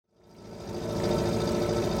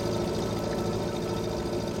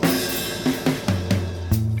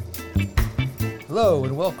Hello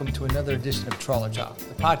and welcome to another edition of Trawler Talk,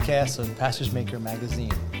 the podcast of Passage Maker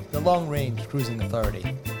Magazine, the long-range cruising authority.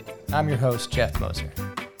 I'm your host, Jeff Moser.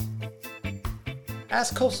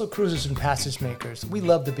 As coastal cruisers and passage makers, we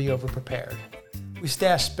love to be overprepared. We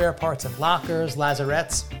stash spare parts in lockers,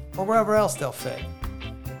 lazarettes, or wherever else they'll fit.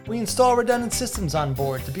 We install redundant systems on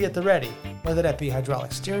board to be at the ready, whether that be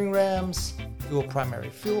hydraulic steering rams, dual primary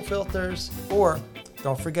fuel filters, or,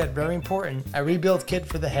 don't forget, very important, a rebuild kit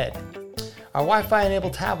for the head. Our Wi-Fi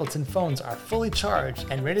enabled tablets and phones are fully charged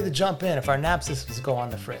and ready to jump in if our nav systems go on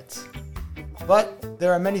the fritz. But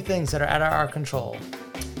there are many things that are out of our control,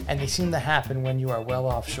 and they seem to happen when you are well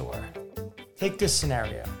offshore. Take this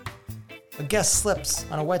scenario. A guest slips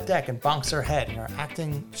on a wet deck and bonks their head and are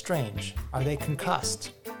acting strange. Are they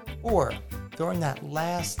concussed? Or, during that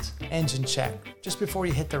last engine check, just before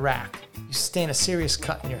you hit the rack, you sustain a serious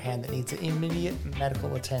cut in your hand that needs immediate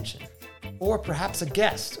medical attention. Or perhaps a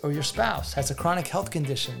guest or your spouse has a chronic health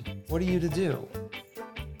condition. What are you to do?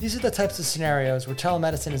 These are the types of scenarios where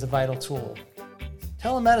telemedicine is a vital tool.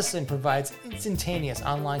 Telemedicine provides instantaneous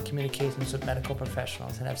online communications with medical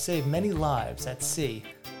professionals and have saved many lives at sea,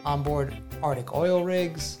 on board Arctic oil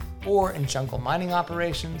rigs, or in jungle mining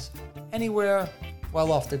operations, anywhere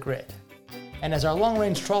well off the grid. And as our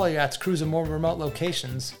long-range trawler yachts cruise in more remote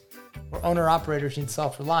locations, where owner-operators need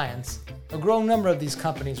self-reliance, a growing number of these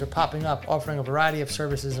companies are popping up offering a variety of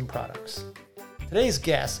services and products. Today's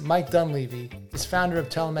guest, Mike Dunleavy, is founder of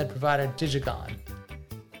telemed provider Digigon.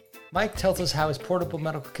 Mike tells us how his portable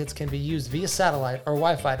medical kits can be used via satellite or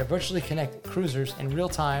Wi-Fi to virtually connect cruisers in real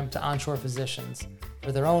time to onshore physicians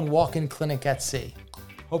for their own walk-in clinic at sea.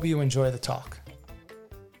 Hope you enjoy the talk.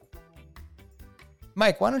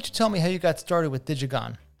 Mike, why don't you tell me how you got started with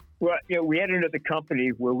Digigon? Well, we had another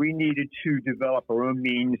company where we needed to develop our own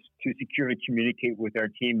means to securely communicate with our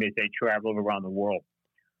team as they traveled around the world.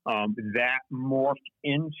 That morphed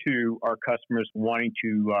into our customers wanting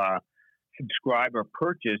to subscribe or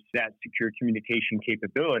purchase that secure communication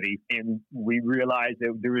capability. And we realized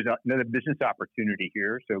that there was another business opportunity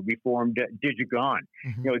here. So we formed Digigon.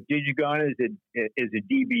 Mm-hmm. Digigon is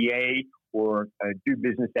a DBA or a do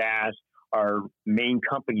business as our main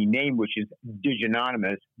company name, which is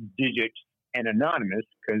Diganonymous, digits and anonymous,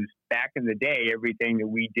 because back in the day, everything that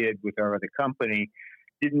we did with our other company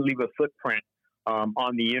didn't leave a footprint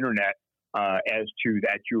on the internet as to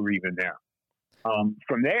that you were even there.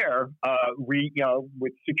 From there, we,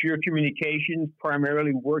 with secure communications,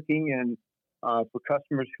 primarily working in for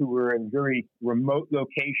customers who were in very remote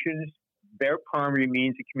locations, their primary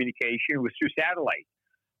means of communication was through satellite.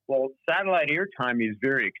 Well, satellite airtime is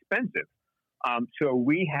very expensive. So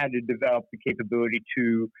we had to develop the capability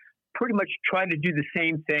to pretty much try to do the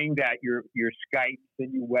same thing that your Skypes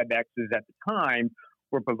and your WebExes at the time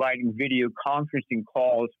were providing video conferencing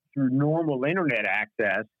calls through normal internet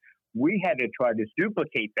access. We had to try to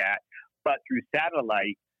duplicate that, but through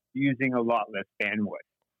satellite using a lot less bandwidth.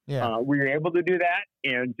 Yeah. We were able to do that,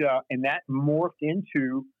 and that morphed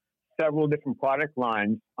into several different product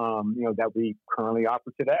lines, that we currently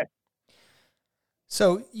offer today.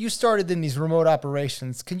 So you started in these remote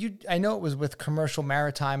operations. I know it was with commercial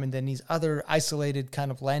maritime and then these other isolated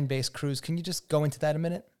kind of land-based crews. Can you just go into that a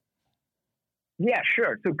minute? Yeah,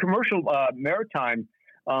 sure. So commercial maritime,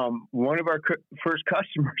 one of our first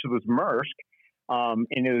customers was Maersk,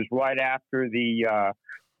 and it was right after the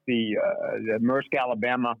Maersk,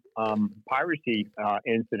 Alabama piracy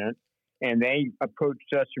incident. And they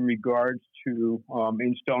approached us in regards to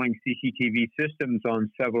installing CCTV systems on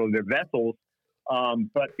several of their vessels.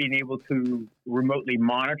 But being able to remotely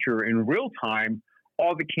monitor in real time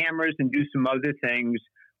all the cameras and do some other things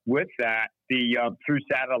with that through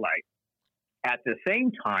satellite. At the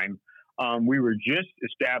same time, we were just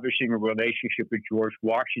establishing a relationship with George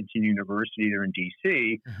Washington University there in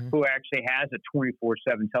D.C., mm-hmm. who actually has a 24/7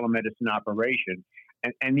 telemedicine operation.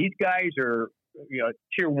 And these guys are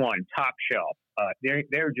tier one, top shelf.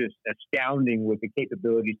 They're just astounding with the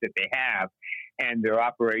capabilities that they have and their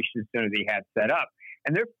operations center they had set up.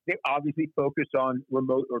 And they obviously focus on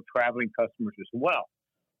remote or traveling customers as well.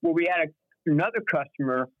 Well, we had another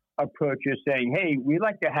customer approach us saying, hey, we'd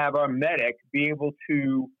like to have our medic be able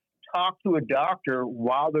to talk to a doctor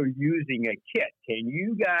while they're using a kit. Can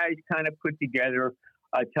you guys kind of put together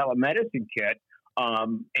a telemedicine kit?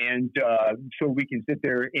 So we can sit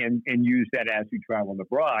there and use that as we travel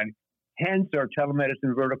abroad. Hence, our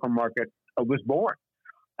telemedicine vertical market was born.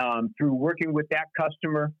 Through working with that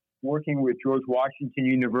customer, working with George Washington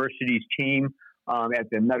University's team at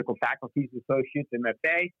the Medical Faculties Associates,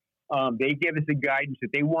 MFA, they gave us the guidance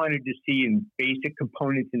that they wanted to see in basic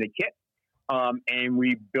components in the kit. and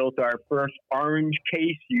we built our first orange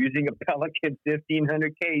case using a Pelican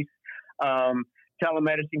 1500 case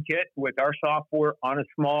telemedicine kit with our software on a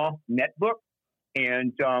small netbook,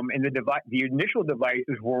 and the initial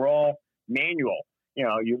devices were all manual.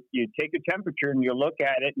 You take a temperature and you look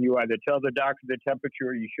at it, and you either tell the doctor the temperature,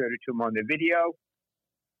 or you showed it to them on the video,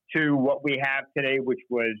 to what we have today, which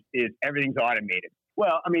is everything's automated.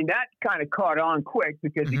 Well, I mean, that kind of caught on quick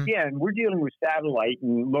because, again, we're dealing with satellite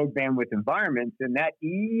and low bandwidth environments, and that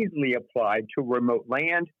easily applied to remote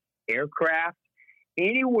land, aircraft,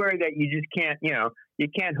 anywhere that you just can't, you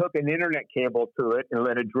can't hook an internet cable to it and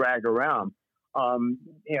let it drag around.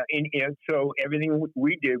 So everything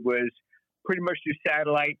we did was pretty much through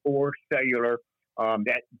satellite or cellular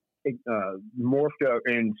that morphed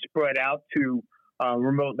and spread out to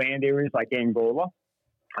remote land areas like Angola.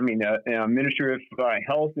 I mean, the Ministry of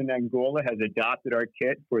Health in Angola has adopted our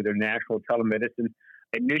kit for their national telemedicine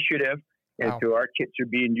initiative. And so our kits are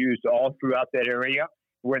being used all throughout that area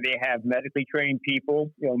where they have medically trained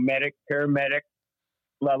people, medic, paramedic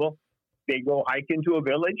level. They go hike into a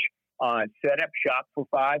village, set up shop for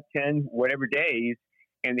 5, 10, whatever days,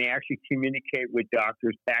 and they actually communicate with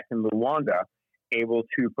doctors back in Luanda, able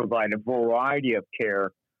to provide a variety of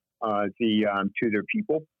care to their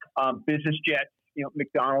people. Business jets,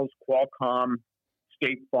 McDonald's, Qualcomm,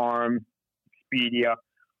 State Farm, Expedia,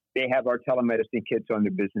 they have our telemedicine kits on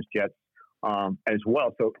their business jets as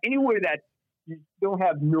well. So anywhere that you don't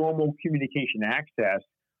have normal communication access,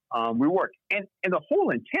 we work. And the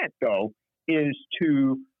whole intent, though, is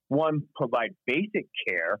to, one, provide basic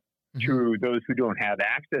care to those who don't have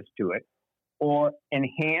access to it, or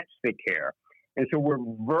enhance the care. And so we're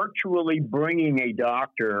virtually bringing a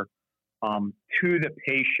doctor to the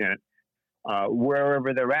patient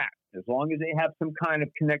wherever they're at, as long as they have some kind of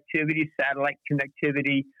connectivity, satellite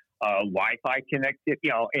connectivity, Wi-Fi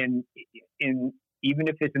connectivity, and even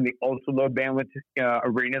if it's in the ultra low bandwidth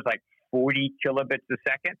arenas, like 40 kilobits a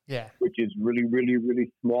second, which is really, really,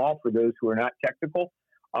 really small for those who are not technical.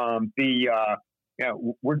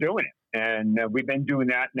 We're doing it, and we've been doing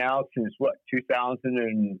that now since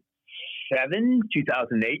 2007,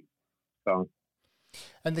 2008. So.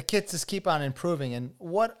 And the kits just keep on improving. And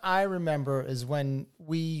what I remember is when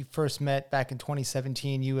we first met back in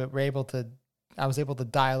 2017, I was able to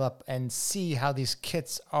dial up and see how these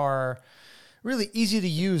kits are really easy to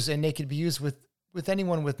use, and they could be used with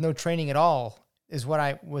anyone with no training at all, is what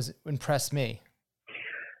impressed me.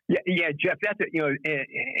 Yeah, Jeff, that's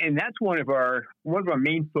and that's one of our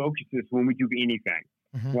main focuses when we do anything.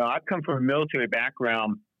 I come from a military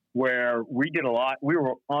background where we did a lot. We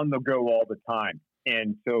were on the go all the time.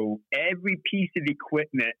 And so every piece of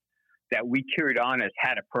equipment that we carried on us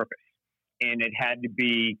had a purpose, and it had to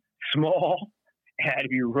be small, it had to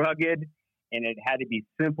be rugged, and it had to be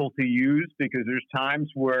simple to use, because there's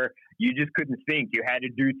times where you just couldn't think. You had to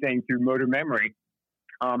do things through motor memory,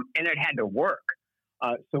 and it had to work.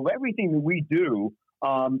 So everything that we do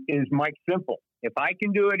is Mike simple. If I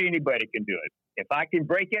can do it, anybody can do it. If I can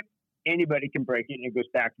break it, anybody can break it, and it goes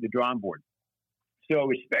back to the drawing board.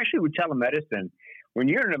 So especially with telemedicine, when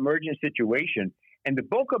you're in an emergent situation, and the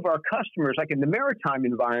bulk of our customers, like in the maritime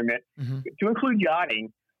environment, to include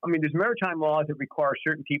yachting, I mean, there's maritime laws that require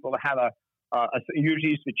certain people to have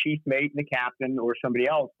usually it's the chief mate and the captain or somebody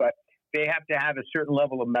else, but they have to have a certain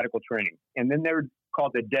level of medical training. And then they're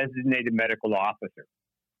called the designated medical officer.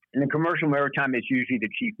 In the commercial maritime, it's usually the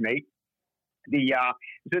chief mate.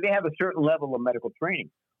 So they have a certain level of medical training.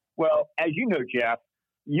 Well, as you know, Jeff,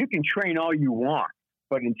 you can train all you want,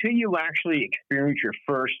 but until you actually experience your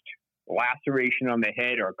first laceration on the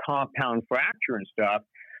head or compound fracture and stuff,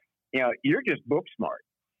 you're just book smart.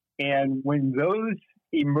 And when those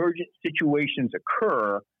emergent situations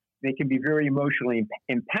occur, they can be very emotionally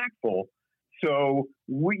impactful. So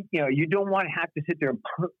you don't want to have to sit there and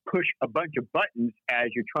push a bunch of buttons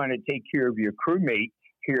as you're trying to take care of your crewmate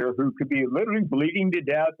here, who could be literally bleeding to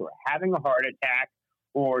death or having a heart attack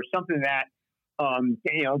or something that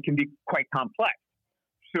can be quite complex.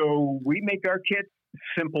 So we make our kits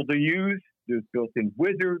simple to use. There's built-in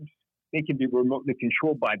wizards. They can be remotely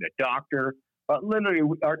controlled by the doctor. But literally,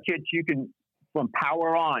 our kits, you can, from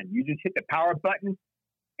power on, you just hit the power button,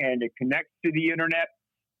 and it connects to the internet.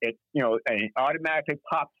 It automatically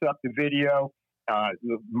pops up the video.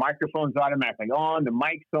 The microphone's automatically on. The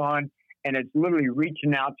mic's on. And it's literally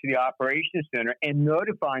reaching out to the operations center and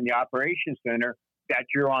notifying the operations center that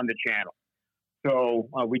you're on the channel. So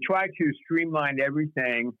we try to streamline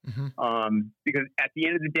everything because at the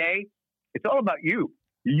end of the day, it's all about you,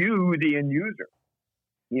 the end user.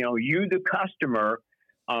 You, the customer,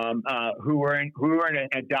 who are in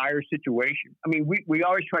a dire situation. I mean, we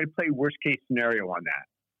always try to play worst case scenario on that.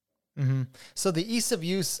 Mm-hmm. So the ease of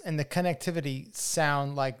use and the connectivity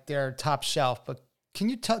sound like they're top shelf, but can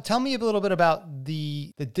you tell me a little bit about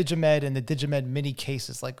the Digimed and the Digimed Mini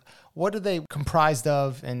cases? Like, what are they comprised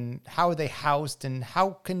of, and how are they housed, and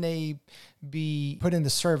how can they be put into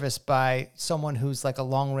service by someone who's like a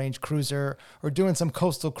long-range cruiser or doing some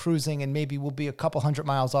coastal cruising and maybe will be a couple 100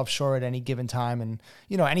 miles offshore at any given time, and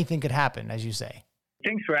anything could happen, as you say.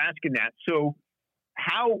 Thanks for asking that. So,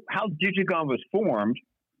 how Digigon was formed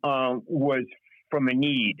was from a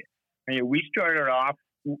need. I mean, we started off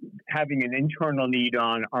having an internal need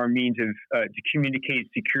on our means of to communicate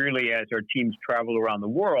securely as our teams travel around the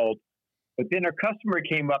world. But then our customer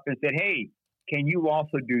came up and said, "Hey, can you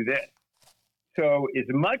also do this?" So as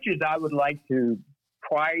much as I would like to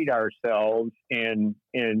pride ourselves and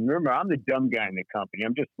remember, I'm the dumb guy in the company.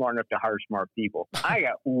 I'm just smart enough to hire smart people. I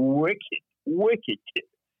got wicked kids.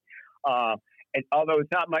 And although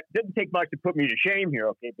it's not much, it doesn't take much to put me to shame here,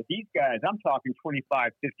 okay? But these guys, I'm talking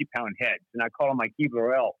 25, 50-pound heads, and I call them my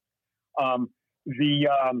Keebler elves.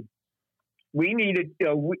 We needed,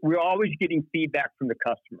 we're always getting feedback from the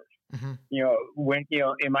customers. Mm-hmm.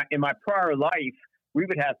 In my prior life, we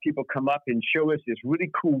would have people come up and show us this really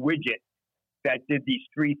cool widget that did these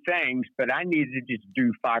 3 things, but I needed to just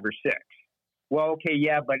do 5 or 6. Well, okay,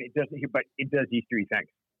 yeah, but it does these 3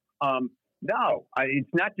 things. No, it's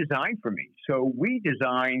not designed for me. So we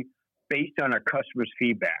design based on our customers'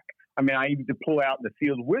 feedback. I mean, I even to pull out in the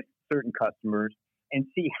field with certain customers and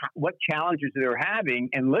see what challenges they're having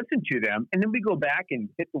and listen to them. And then we go back and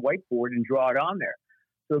hit the whiteboard and draw it on there.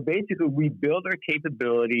 So basically, we build our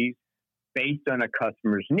capabilities based on a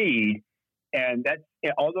customer's need. And that's,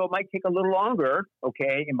 although it might take a little longer,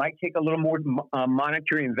 okay, it might take a little more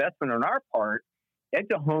monetary investment on our part, that's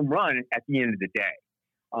a home run at the end of the day.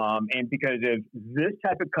 And because if this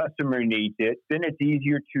type of customer needs it, then it's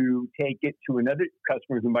easier to take it to another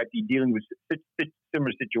customer who might be dealing with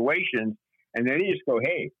similar situations. And then you just go,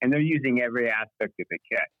 hey, and they're using every aspect of the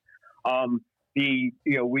kit.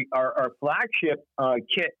 Our flagship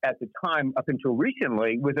kit at the time, up until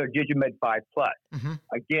recently, was our Digimed 5 Plus. Mm-hmm.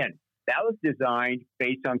 Again, that was designed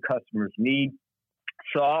based on customers' needs.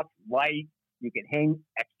 Soft, light, you can hang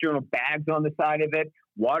external bags on the side of it,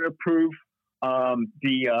 waterproof. And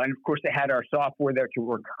of course, they had our software that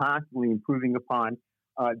we're constantly improving upon.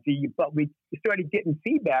 But we started getting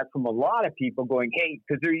feedback from a lot of people going, hey,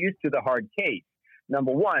 because they're used to the hard case.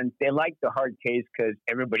 Number one, they like the hard case because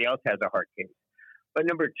everybody else has a hard case. But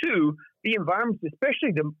number two, the environments,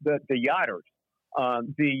 especially the yachters,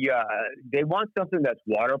 they want something that's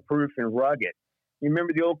waterproof and rugged. You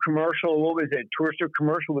remember the old commercial? What was it? Tourister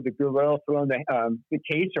commercial with the gorilla throwing the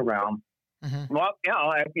case around. Mm-hmm. Well,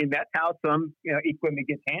 I mean, that's how some equipment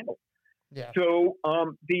gets handled. Yeah. So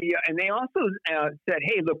and they also said,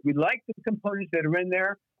 hey, look, we like the components that are in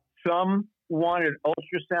there. Some wanted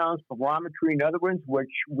ultrasounds, spirometry, and other ones, which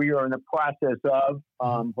we are in the process of,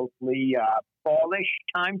 hopefully fallish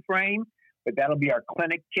time frame. But that'll be our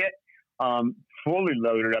clinic kit, fully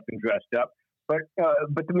loaded up and dressed up.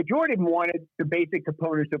 But the majority of them wanted the basic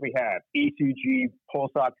components that we have: ECG,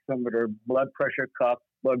 pulse oximeter, blood pressure cuff,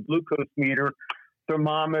 blood glucose meter,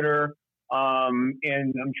 thermometer, and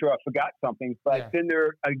I'm sure I forgot something. But then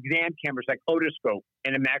there are exam cameras like otoscope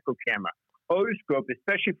and a macro camera. Otoscope,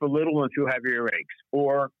 especially for little ones who have earaches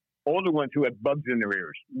or older ones who have bugs in their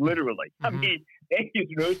ears, literally. Mm-hmm. I mean, they use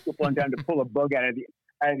an otoscope one time to pull a bug out of the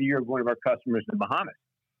ear of one of our customers in the Bahamas.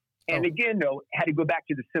 And again, though, had to go back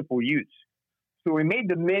to the simple use. So we made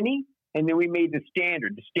the mini, and then we made the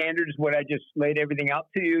standard. The standard is what I just laid everything out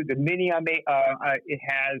to you. The mini, I made, it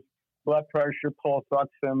has blood pressure, pulse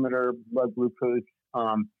oximeter, blood glucose,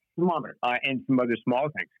 thermometer, and some other small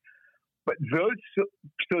things. But those,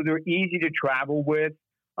 so they're easy to travel with.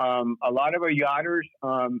 A lot of our yachters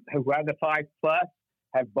who have the 5 Plus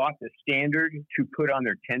have bought the standard to put on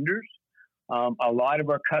their tenders. A lot of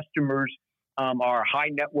our customers are high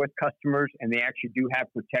net worth customers, and they actually do have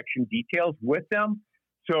protection details with them.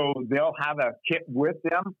 So they'll have a kit with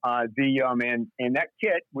them. And that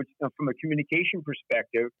kit, which from a communication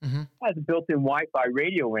perspective, has a built-in Wi-Fi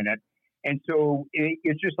radio in it. And so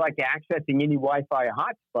it's just like accessing any Wi-Fi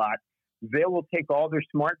hotspot. They will take all their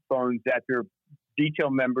smartphones that their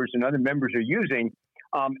detail members and other members are using,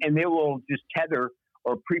 and they will just tether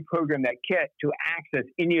or pre-program that kit to access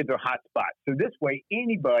any of their hotspots. So this way,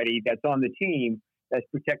 anybody that's on the team that's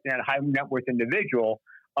protecting that high net worth individual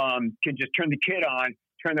can just turn the kit on,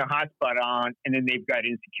 turn their hotspot on, and then they've got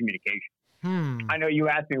instant communication. I know you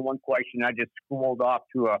asked me one question. I just scrolled off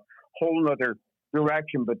to a whole other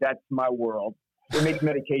direction, but that's my world. they make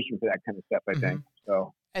medication for that kind of stuff, I think.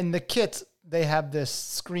 So. And the kits, they have this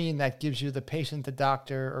screen that gives you the patient, the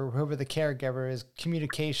doctor, or whoever the caregiver is,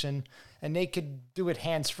 communication, and they could do it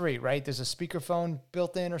hands-free, right? There's a speakerphone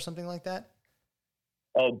built in or something like that?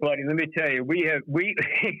 Oh, buddy, let me tell you, we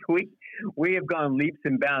have gone leaps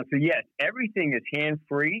and bounds. So yes, everything is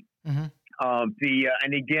hands-free.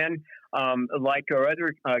 And again, like our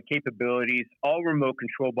other capabilities, all remote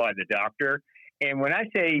control by the doctor. And when I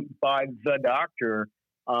say by the doctor,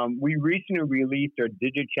 we recently released our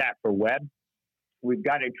DigiChat for Web. We've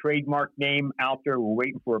got a trademark name out there. We're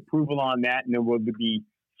waiting for approval on that, and then we'll be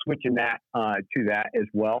switching that to that as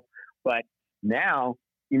well. But now,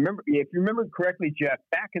 if you remember correctly, Jeff,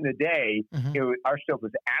 back in the day, our stuff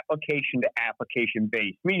was application to application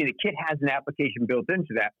based, meaning the kit has an application built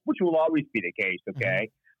into that, which will always be the case, okay?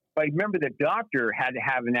 But remember, the doctor had to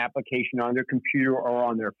have an application on their computer or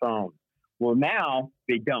on their phone. Well, now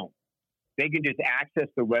they don't. They can just access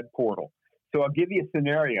the web portal. So I'll give you a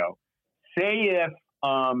scenario. Say if,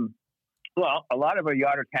 a lot of our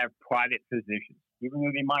yachters have private physicians, even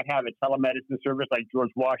though they might have a telemedicine service like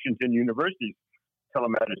George Washington University's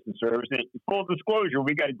telemedicine service. And full disclosure,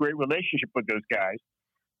 we got a great relationship with those guys,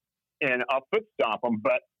 and I'll foot stomp them,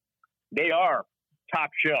 but they are top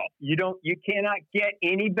shelf. You cannot get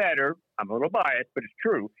any better. I'm a little biased, but it's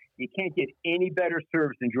true. You can't get any better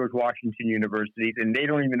service than George Washington University, and they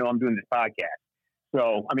don't even know I'm doing this podcast.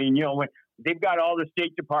 So, I mean, when they've got all the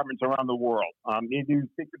state departments around the world. They do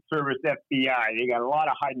Secret Service, FBI. They got a lot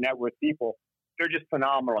of high net worth people. They're just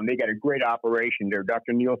phenomenal, and they got a great operation there.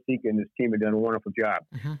 Dr. Neil Sika and his team have done a wonderful job.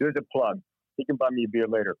 There's a plug. He can buy me a beer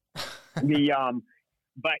later. Now,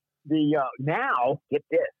 get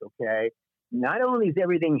this, okay? Not only is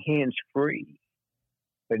everything hands-free,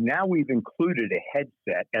 but now we've included a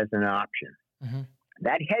headset as an option.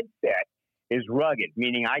 That headset is rugged,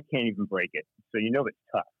 meaning I can't even break it. So you know it's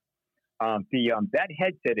tough. That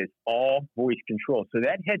headset is all voice control. So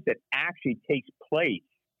that headset actually takes place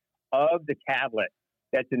of the tablet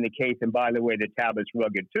that's in the case. And by the way, the tablet's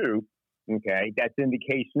rugged too. Okay, that's in the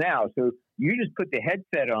case now. So you just put the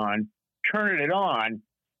headset on, turn it on,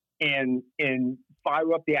 and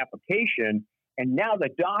fire up the application. And now the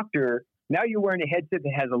doctor, now you're wearing a headset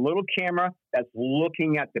that has a little camera that's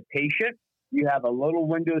looking at the patient. You have a little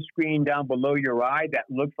window screen down below your eye that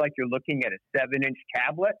looks like you're looking at a 7-inch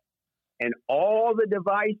tablet. And all the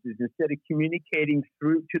devices, instead of communicating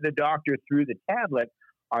through to the doctor through the tablet,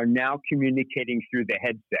 are now communicating through the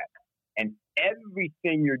headset. And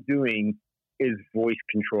everything you're doing is voice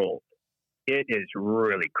controlled. It is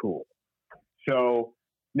really cool. So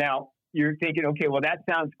now you're thinking, okay, well, that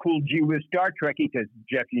sounds cool. Gee whiz, Star Trek, because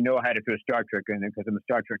Jeff, you know how to throw Star Trek in there because I'm a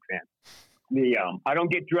Star Trek fan. I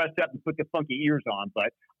don't get dressed up and put the funky ears on,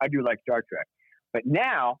 but I do like Star Trek. But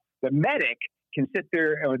now the medic can sit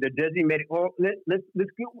there, or the designated. Well,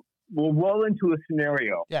 we'll roll into a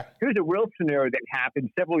scenario. Yeah. Here's a real scenario that happened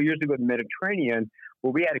several years ago in the Mediterranean,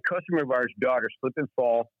 where we had a customer of ours' daughter slip and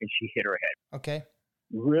fall, and she hit her head. Okay.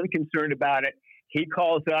 Really concerned about it. He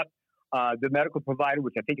calls up the medical provider,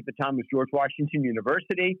 which I think at the time was George Washington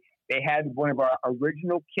University. They had one of our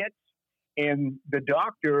original kits, and the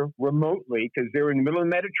doctor remotely, because they were in the middle of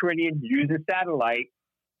the Mediterranean using satellite,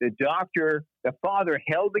 the father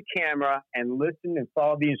held the camera and listened and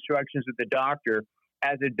followed the instructions of the doctor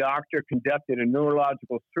as the doctor conducted a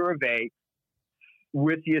neurological survey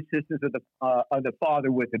with the assistance of the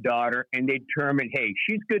father with the daughter, and they determined, hey,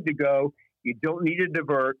 she's good to go. You don't need to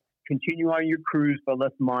divert. Continue on your cruise, but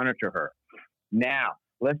let's monitor her. Now,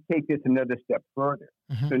 let's take this another step further.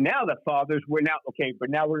 So now the fathers, we're gonna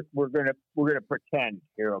pretend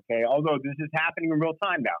here, okay? Although this is happening in real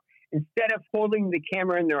time now. Instead of holding the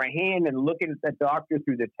camera in their hand and looking at the doctor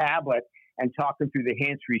through the tablet and talking through the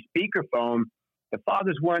hands-free speakerphone, the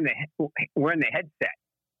father's wearing the headset.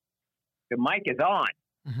 The mic is on.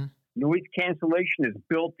 Noise cancellation is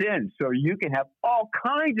built in, so you can have all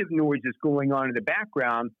kinds of noises going on in the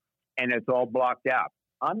background, and it's all blocked out.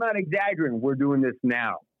 I'm not exaggerating. We're doing this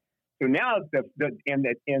now. So now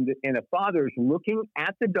the father is looking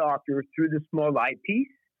at the doctor through the small eyepiece.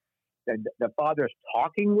 The father is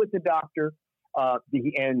talking with the doctor,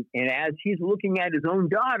 and as he's looking at his own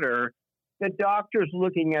daughter, the doctor's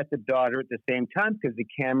looking at the daughter at the same time because the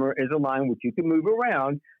camera is aligned, which you can move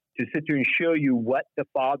around to sit there and show you what the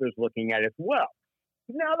father's looking at as well.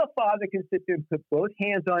 Now the father can sit there and put both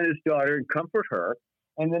hands on his daughter and comfort her,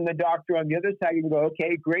 and then the doctor on the other side can go,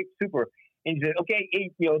 okay, great, super. And he said, okay,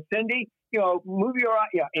 Cindy, move your eye,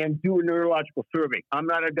 and do a neurological survey. I'm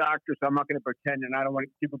not a doctor, so I'm not going to pretend, and I don't want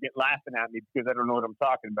people to get laughing at me because I don't know what I'm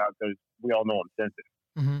talking about because we all know I'm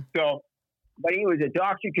sensitive. So, but anyways, the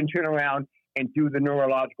doctor can turn around and do the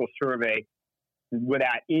neurological survey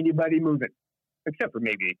without anybody moving, except for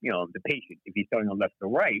maybe, the patient, if he's going on left or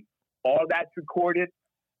right. All that's recorded.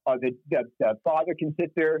 The father can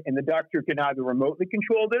sit there, and the doctor can either remotely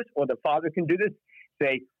control this, or the father can do this.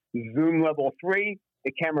 Say, zoom level 3,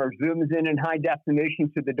 the camera zooms in high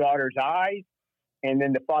definition to the daughter's eyes, and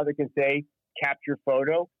then the father can say, capture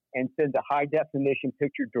photo, and send a high definition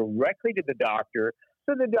picture directly to the doctor,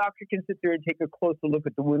 so the doctor can sit there and take a closer look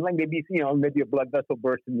at the wound, like maybe a blood vessel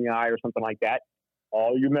burst in the eye or something like that.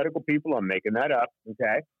 All you medical people, I'm making that up,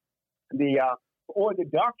 okay? Or the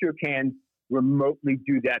doctor can remotely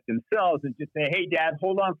do that themselves and just say, hey, Dad,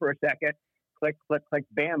 hold on for a second, click, click, click,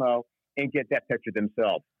 bammo, and get that picture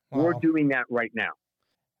themselves. Wow. We're doing that right now.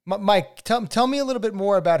 Mike, tell me a little bit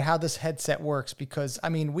more about how this headset works, because,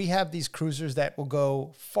 we have these cruisers that will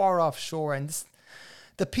go far offshore, and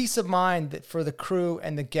the peace of mind that for the crew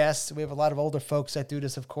and the guests, we have a lot of older folks that do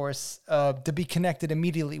this, of course, to be connected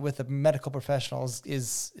immediately with a medical professional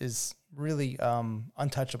is really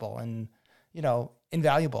untouchable and,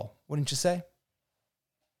 invaluable, wouldn't you say?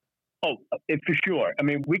 Oh, for sure.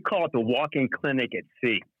 We call it the walk-in clinic at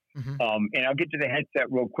sea. Mm-hmm. And I'll get to the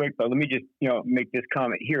headset real quick, but let me just, make this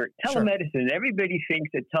comment here. Telemedicine, sure. Everybody thinks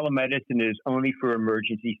that telemedicine is only for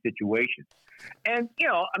emergency situations. And,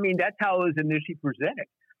 that's how it was initially presented.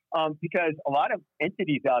 Because a lot of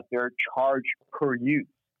entities out there charge per use,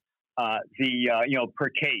 per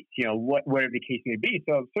case, whatever the case may be.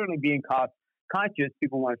 So certainly being cost conscious,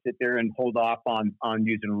 people want to sit there and hold off on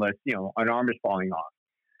using unless, an arm is falling off.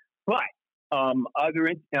 But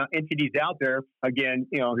other entities out there, again,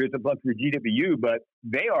 here's a plug for GWU, but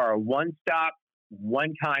they are a one-stop,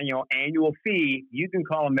 one-time, annual fee. You can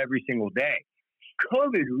call them every single day.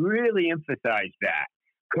 COVID really emphasized that.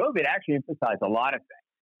 COVID actually emphasized a lot of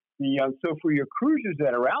things. So for your cruisers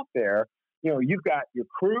that are out there, you've got your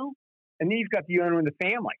crew, and then you've got the owner and the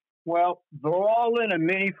family. Well, they're all in a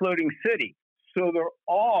mini floating city. So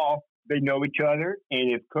they know each other.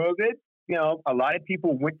 And if COVID, a lot of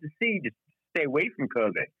people went to sea to stay away from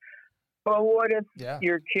COVID. But what if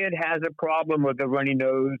your kid has a problem with a runny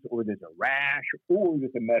nose, or there's a rash, or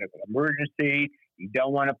there's a medical emergency, you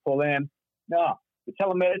don't want to pull in? No, the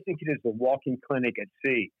telemedicine kit is a walk-in clinic at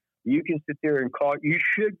sea. You can sit there and call. You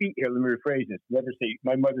should be, let me rephrase this.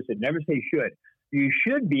 My mother said, never say should. You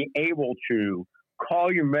should be able to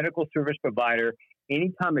call your medical service provider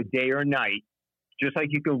any time of day or night, just like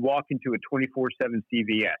you can walk into a 24/7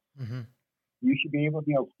 CVS. Mm-hmm. You should be able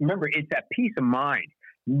to, remember, it's that peace of mind.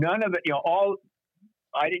 None of it,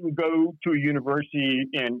 I didn't go to a university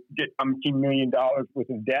and get $15 million worth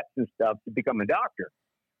of debts and stuff to become a doctor.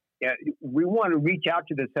 We want to reach out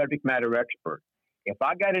to the subject matter expert. If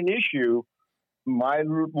I got an issue, my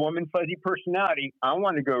woman fuzzy personality, I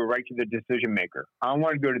want to go right to the decision maker. I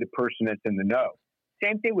want to go to the person that's in the know.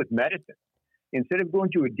 Same thing with medicine. Instead of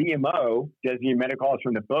going to a DMO, designated medical officer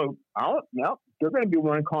on the boat, they're going to be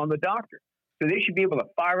one calling the doctor. So they should be able to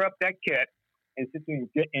fire up that kit and sit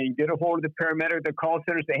there and get a hold of the paramedic, the call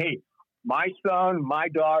center, and say, hey, my son, my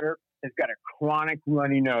daughter has got a chronic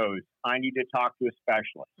runny nose. I need to talk to a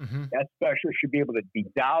specialist. Mm-hmm. That specialist should be able to be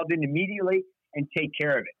dialed in immediately and take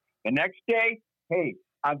care of it. The next day, hey,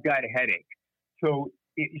 I've got a headache. So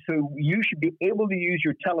you should be able to use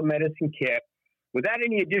your telemedicine kit without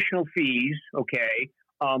any additional fees,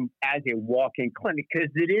 as a walk-in clinic, because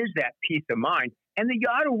it is that peace of mind. And the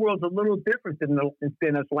yachter world's a little different than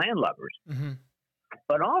us landlubbers. Mm-hmm.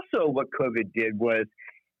 But also what COVID did was,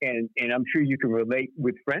 and I'm sure you can relate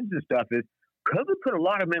with friends and stuff, is COVID put a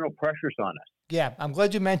lot of mental pressures on us. Yeah, I'm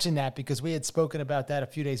glad you mentioned that, because we had spoken about that a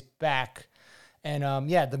few days back. And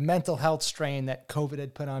the mental health strain that COVID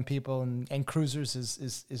had put on people and cruisers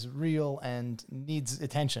is real and needs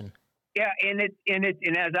attention. Yeah, and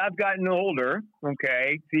as I've gotten older,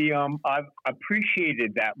 I've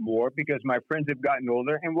appreciated that more because my friends have gotten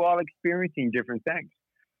older and we're all experiencing different things.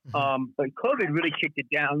 Mm-hmm. But COVID really kicked it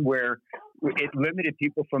down where it limited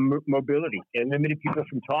people from mobility. It limited people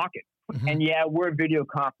from talking. Mm-hmm. And we're a video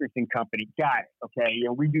conferencing company. Got it. Okay.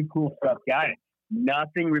 We do cool stuff. Got it.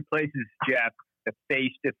 Nothing replaces, Jeff, the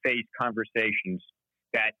face-to-face conversations,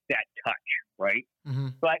 that touch, right? Mm-hmm.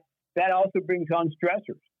 But that also brings on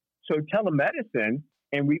stressors. So telemedicine,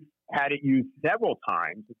 and we've had it used several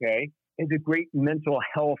times, is a great mental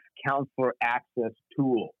health counselor access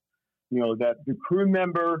tool. That the crew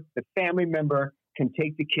member, the family member can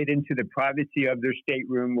take the kid into the privacy of their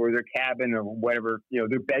stateroom or their cabin or whatever,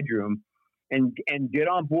 their bedroom, and get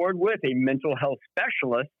on board with a mental health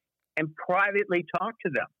specialist and privately talk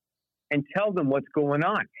to them and tell them what's going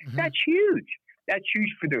on. Mm-hmm. That's huge. That's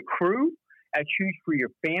huge for the crew. That's huge for your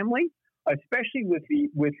family. especially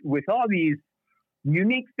with all these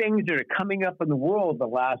unique things that are coming up in the world the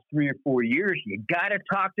last 3 or 4 years. You got to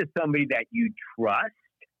talk to somebody that you trust,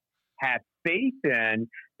 have faith in,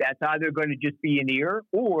 that's either going to just be an ear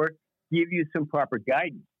or give you some proper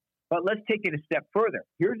guidance. But let's take it a step further.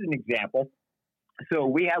 Here's an example. So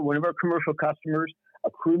we had one of our commercial customers,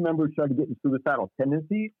 a crew member started getting suicidal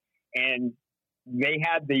tendencies, and they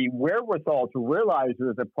had the wherewithal to realize there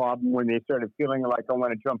was a problem when they started feeling like, I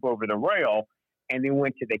want to jump over the rail. And they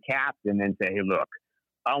went to the captain and said, hey, look,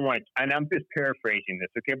 and I'm just paraphrasing this,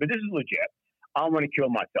 okay, but this is legit. I want to kill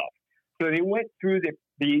myself. So they went through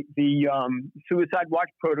the suicide watch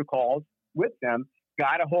protocols with them,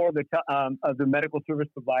 got a hold of the medical service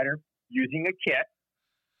provider using a kit,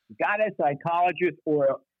 got a psychologist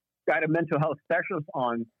or got a mental health specialist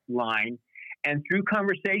online, and through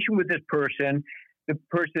conversation with this person, the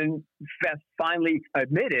person finally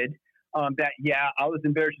admitted that, yeah, I was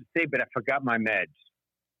embarrassed to say, but I forgot my meds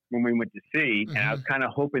when we went to see, and I was kind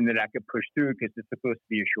of hoping that I could push through because it's supposed to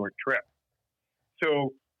be a short trip.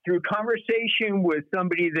 So through conversation with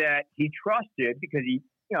somebody that he trusted, because he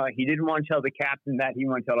didn't want to tell the captain that, he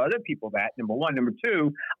wanted to tell other people that, number one. Number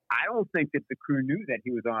two, I don't think that the crew knew that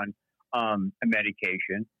he was on a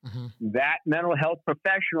medication. That mental health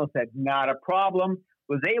professional said, not a problem,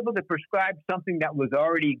 was able to prescribe something that was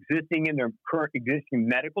already existing in their current existing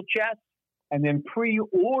medical chest, and then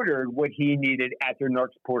pre-ordered what he needed at their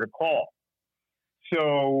next port of call.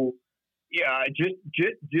 So, yeah,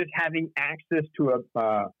 just having access to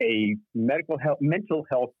a mental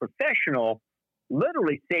health professional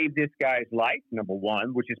literally saved this guy's life, number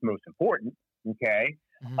one, which is most important, okay?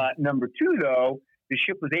 Number two, though, the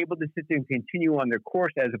ship was able to sit there and continue on their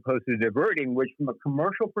course as opposed to diverting, which from a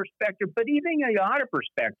commercial perspective, but even a yachter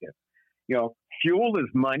perspective, fuel is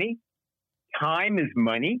money, time is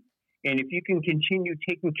money. And if you can continue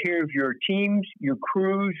taking care of your teams, your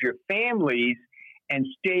crews, your families, and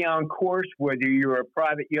stay on course, whether you're a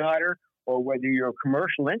private yachter or whether you're a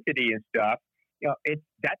commercial entity and stuff,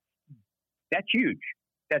 that's huge.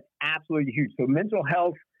 That's absolutely huge. So mental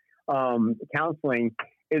health counseling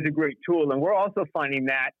is a great tool, and we're also finding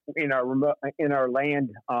that in our land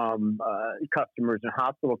customers and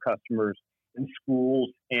hospital customers and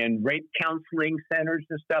schools and rape counseling centers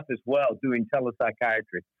and stuff as well, doing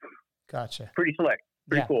telepsychiatry. Gotcha. Pretty slick.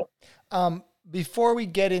 Pretty cool. Before we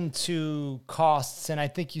get into costs, and I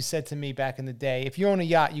think you said to me back in the day, if you own a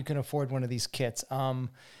yacht, you can afford one of these kits.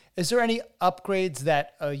 Is there any upgrades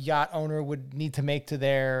that a yacht owner would need to make to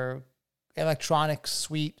their electronic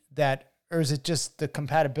suite or is it just the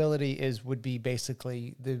compatibility would be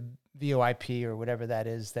basically the VoIP or whatever that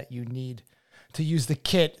is that you need to use the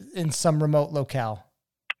kit in some remote locale?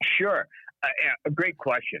 Sure. A great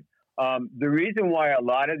question. The reason why a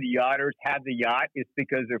lot of the yachters have the yacht is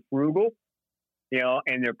because they're frugal,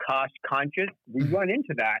 and they're cost conscious. We run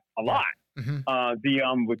into that a lot.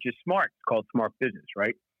 Which is smart. It's called smart business,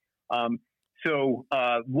 right? So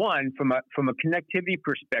one, from a connectivity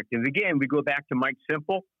perspective, again, we go back to Mike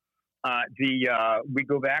Simple. We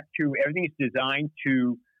go back to everything's designed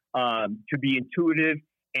to be intuitive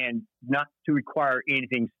and not to require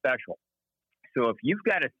anything special. So if you've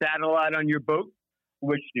got a satellite on your boat,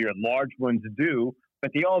 which your large ones do,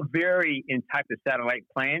 but they all vary in type of satellite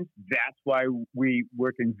plans. That's why we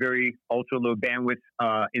work in very ultra low bandwidth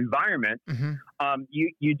environments.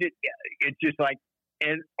 It's just like,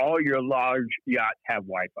 and all your large yachts have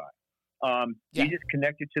Wi-Fi. You just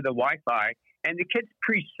connect it to the Wi-Fi, and the kit's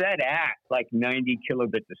preset at like 90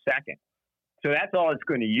 kilobits a second. So that's all it's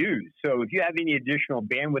going to use. So if you have any additional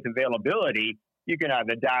bandwidth availability, you can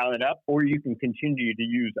either dial it up or you can continue to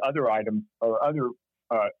use other items or other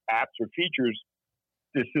apps or features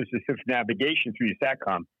to assist navigation through your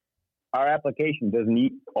SATCOM. Our application doesn't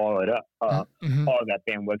eat all it up, all of that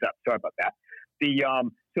bandwidth up. Sorry about that.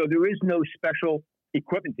 So there is no special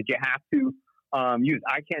equipment that you have to use.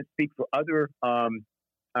 I can't speak for other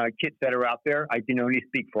kits that are out there. I can only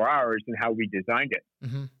speak for ours and how we designed it.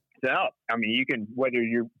 So, I mean, you can, whether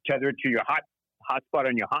you're tethered to your hotspot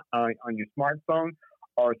on your smartphone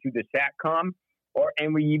or through the SATCOM,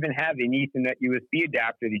 and we even have an Ethernet USB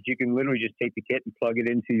adapter that you can literally just take the kit and plug it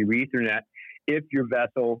into your Ethernet if your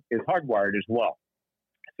vessel is hardwired as well.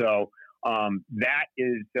 So that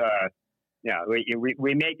is,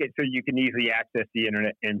 we make it so you can easily access the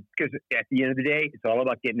internet, and because at the end of the day, it's all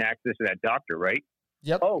about getting access to that doctor, right?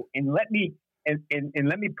 Yep. Oh, and let me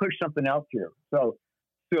push something else here. Sorry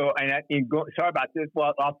about this.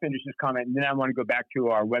 Well, I'll finish this comment, and then I want to go back to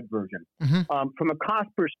our web version. From a cost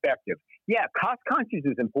perspective, cost conscious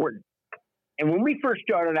is important. And when we first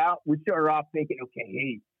started out, we started off thinking, okay,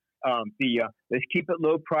 hey, let's keep it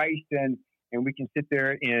low priced and we can sit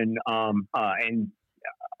there and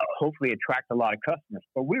hopefully attract a lot of customers.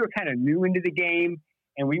 But we were kind of new into the game,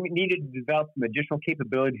 and we needed to develop some additional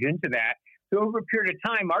capabilities into that. So over a period of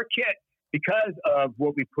time, our kit, because of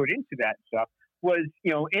what we put into that stuff, was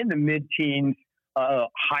in the mid-teens,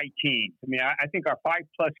 high teens. I mean, I think our 5+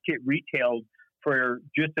 kit retailed for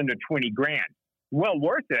just under $20,000. Well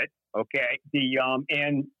worth it. Okay.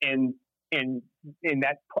 And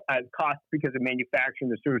that cost, because of manufacturing,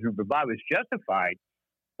 the service we provide, was justified.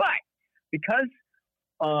 But because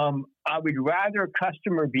I would rather a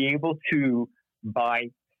customer be able to buy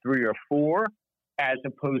 3 or 4 as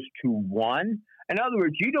opposed to 1. In other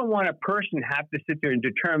words, you don't want a person have to sit there and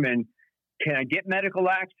determine, can I get medical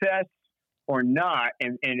access or not,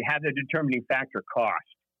 and have the determining factor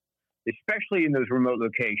cost, especially in those remote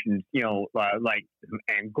locations, like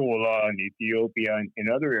Angola and Ethiopia and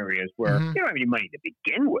other areas where they don't have any money to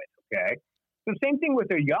begin with, okay? So same thing with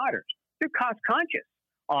their yachters. They're cost conscious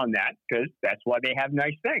on that because that's why they have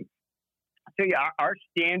nice things. So yeah, our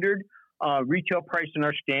standard retail price in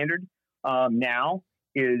our standard now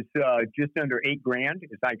is just under $8,000.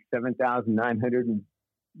 It's like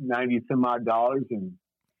 $7,990 some odd dollars,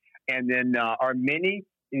 and then our mini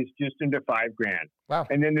is just under $5,000. Wow!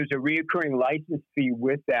 And then there's a reoccurring license fee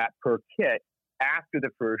with that per kit after the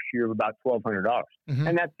first year of about $1,200,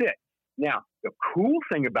 and that's it. Now, the cool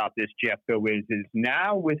thing about this, Jeff, though, is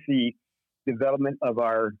now with the development of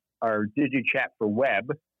our DigiChat for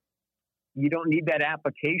web, you don't need that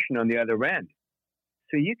application on the other end.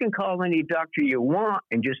 So you can call any doctor you want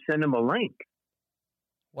and just send them a link.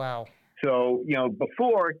 Wow. So,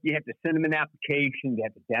 before you have to send them an application, you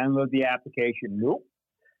have to download the application. Nope.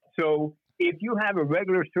 So if you have a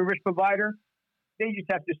regular service provider, they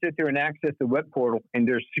just have to sit there and access the web portal, and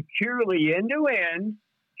they're securely end-to-end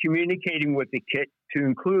communicating with the kit to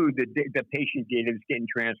include the patient data that's getting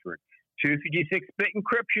transferred. 256-bit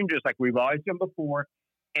encryption, just like we've always done before,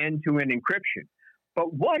 end-to-end encryption.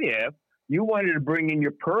 But what if you wanted to bring in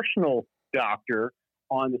your personal doctor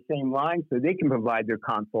on the same line so they can provide their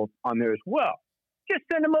consults on there as well? Just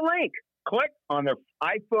send them a link. Click on their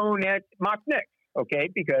iPhone at Mach-Nix, okay,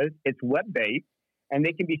 because it's web-based, and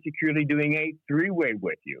they can be securely doing a 3-way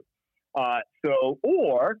with you. Or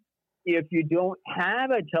if you don't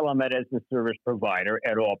have a telemedicine service provider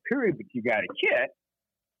at all, period, but you got a kit,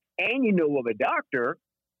 and you know of a doctor,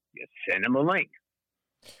 you send them a link.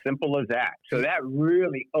 Simple as that. So that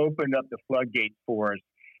really opened up the floodgates for us,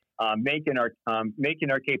 making our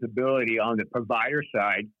capability on the provider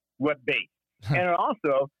side web-based. And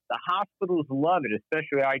also, the hospitals love it,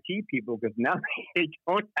 especially IT people, because now they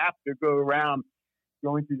don't have to go around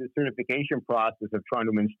going through the certification process of trying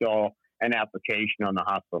to install an application on the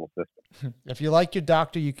hospital system. If you like your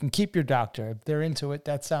doctor, you can keep your doctor. If they're into it,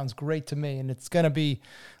 that sounds great to me. And it's going to be,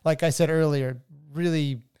 like I said earlier,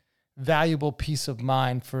 really valuable peace of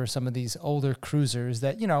mind for some of these older cruisers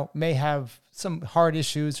that, may have some heart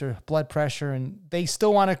issues or blood pressure, and they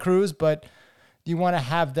still want to cruise, but you want to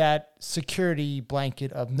have that security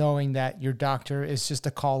blanket of knowing that your doctor is just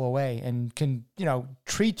a call away and can,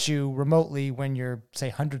 treat you remotely when you're, say,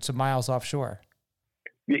 hundreds of miles offshore.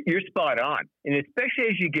 You're spot on. And especially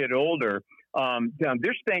as you get older,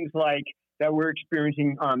 there's things like that we're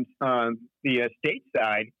experiencing on the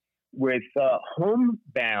stateside with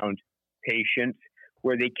homebound patients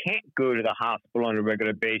where they can't go to the hospital on a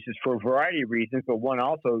regular basis for a variety of reasons. But one,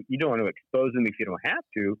 also, you don't want to expose them if you don't have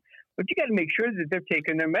to. But you got to make sure that they're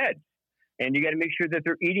taking their meds, and you got to make sure that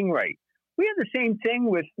they're eating right. We have the same thing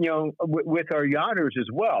with with our yachters as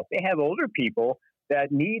well. They have older people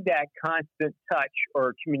that need that constant touch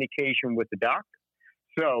or communication with the doctor.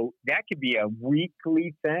 So that could be a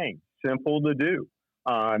weekly thing, simple to do.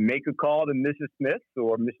 Make a call to Mrs. Smith,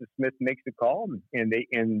 or Mrs. Smith makes a call, and they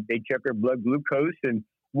check her blood glucose and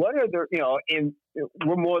what are their, and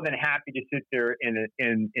we're more than happy to sit there and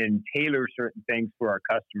tailor certain things for our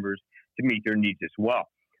customers to meet their needs as well.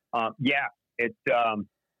 I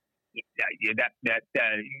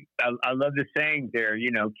love the saying there,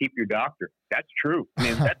 keep your doctor. That's true. I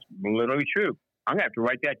mean, that's literally true. I'm gonna have to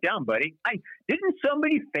write that down, buddy. Didn't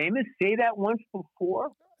somebody famous say that once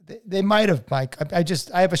before? They might have, Mike. I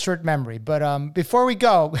have a short memory. But before we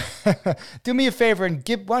go, do me a favor and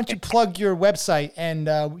why don't you plug your website and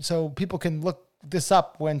so people can look this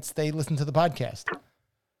up once they listen to the podcast.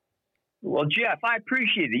 Well, Jeff, I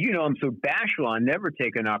appreciate it. I'm so bashful. I never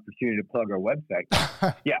take an opportunity to plug our website.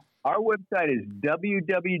 Yeah, our website is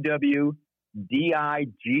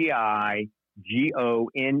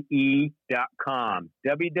www.digigone.com.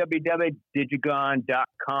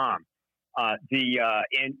 www.digigone.com.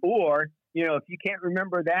 Or if you can't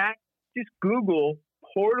remember that, just Google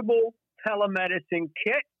portable telemedicine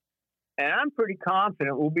kit. And I'm pretty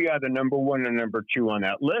confident we'll be either number 1 or number 2 on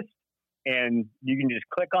that list. And you can just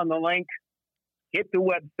click on the link, hit the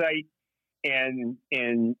website, and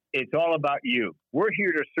it's all about you. We're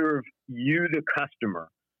here to serve you, the customer,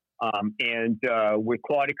 and with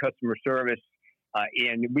quality customer service.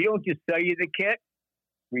 And we don't just sell you the kit.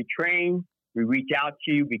 We train, we reach out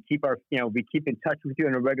to you, we keep in touch with you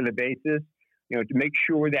on a regular basis, to make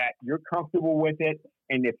sure that you're comfortable with it.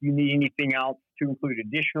 And if you need anything else to include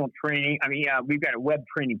additional training, we've got a web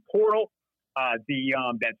training portal. That's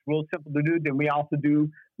real simple to do. Then we also do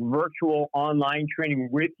virtual online training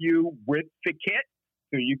with you with the kit.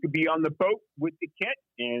 So you could be on the boat with the kit,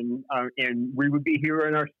 and we would be here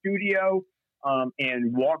in our studio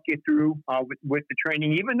and walk you through with the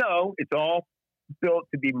training. Even though it's all built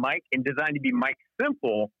to be mic and designed to be mic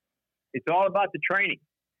simple, it's all about the training.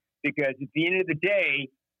 Because at the end of the day,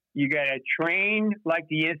 you got to train like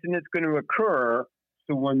the incident's going to occur.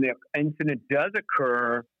 So when the incident does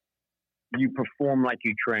occur, you perform like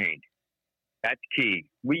you trained. That's key.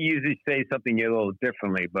 We usually say something a little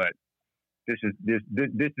differently, but this is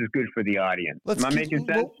good for the audience. Am I making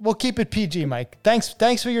sense? We'll keep it PG, Mike.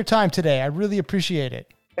 Thanks for your time today. I really appreciate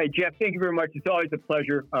it. Hey, Jeff, thank you very much. It's always a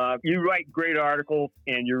pleasure. You write great articles,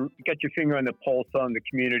 and you got your finger on the pulse on the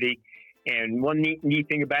community. And one neat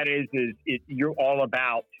thing about it is you're all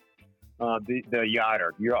about the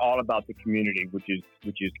yachter. You're all about the community, which is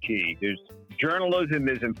key. Journalism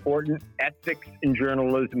is important. Ethics in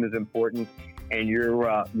journalism is important, and you're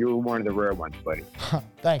one of the rare ones, buddy.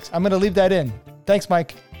 Thanks. I'm going to leave that in. Thanks,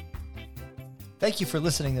 Mike. Thank you for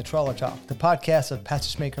listening to Trawler Talk, the podcast of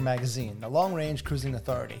Passagemaker Magazine, the long-range cruising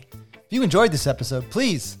authority. If you enjoyed this episode,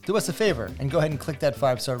 please do us a favor and go ahead and click that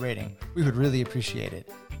 5-star rating. We would really appreciate it.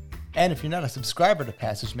 And if you're not a subscriber to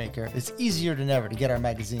Passagemaker, it's easier than ever to get our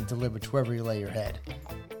magazine delivered to wherever you lay your head.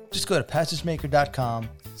 Just go to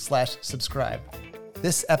passagemaker.com/subscribe.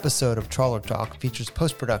 This episode of Trawler Talk features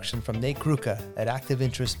post-production from Nate Kruka at Active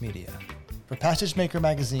Interest Media. For Passagemaker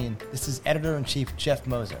Magazine, this is Editor-in-Chief Jeff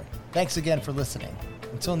Moser. Thanks again for listening.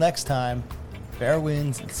 Until next time, fair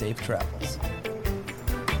winds and safe travels.